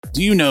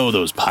Do you know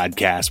those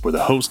podcasts where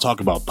the hosts talk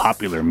about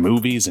popular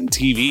movies and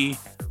TV?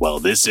 Well,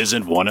 this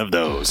isn't one of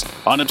those.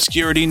 On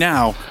Obscurity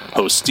Now,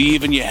 hosts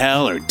Steve and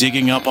Yahel are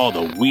digging up all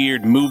the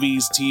weird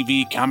movies,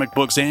 TV, comic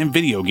books, and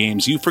video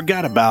games you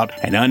forgot about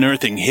and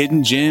unearthing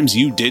hidden gems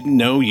you didn't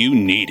know you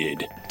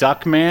needed.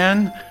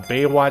 Duckman,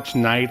 Baywatch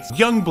Nights,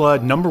 Youngblood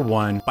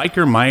 #1,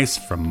 Biker Mice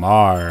from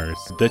Mars,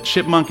 The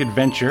Chipmunk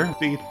Adventure,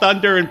 the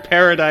Thunder in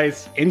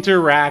Paradise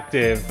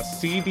interactive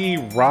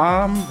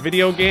CD-ROM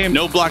video game.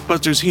 No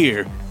blockbusters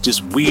here,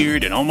 just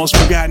weird and almost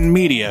forgotten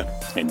media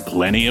and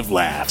plenty of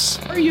laughs.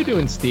 How are you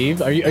doing,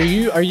 Steve? Are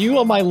you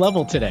on my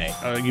level today?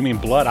 You mean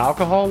blood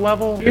alcohol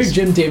level? Here's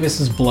Jim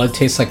Davis's blood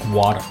tastes like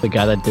water. The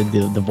guy that did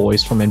the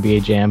voice from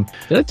NBA Jam.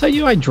 Did I tell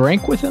you I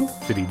drank with him?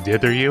 Did he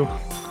dither you?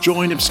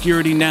 Join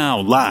Obscurity Now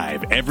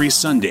live every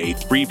Sunday,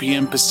 3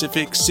 p.m.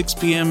 Pacific, 6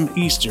 p.m.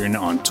 Eastern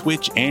on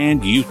Twitch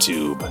and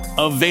YouTube.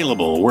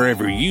 Available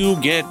wherever you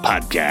get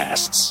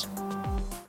podcasts.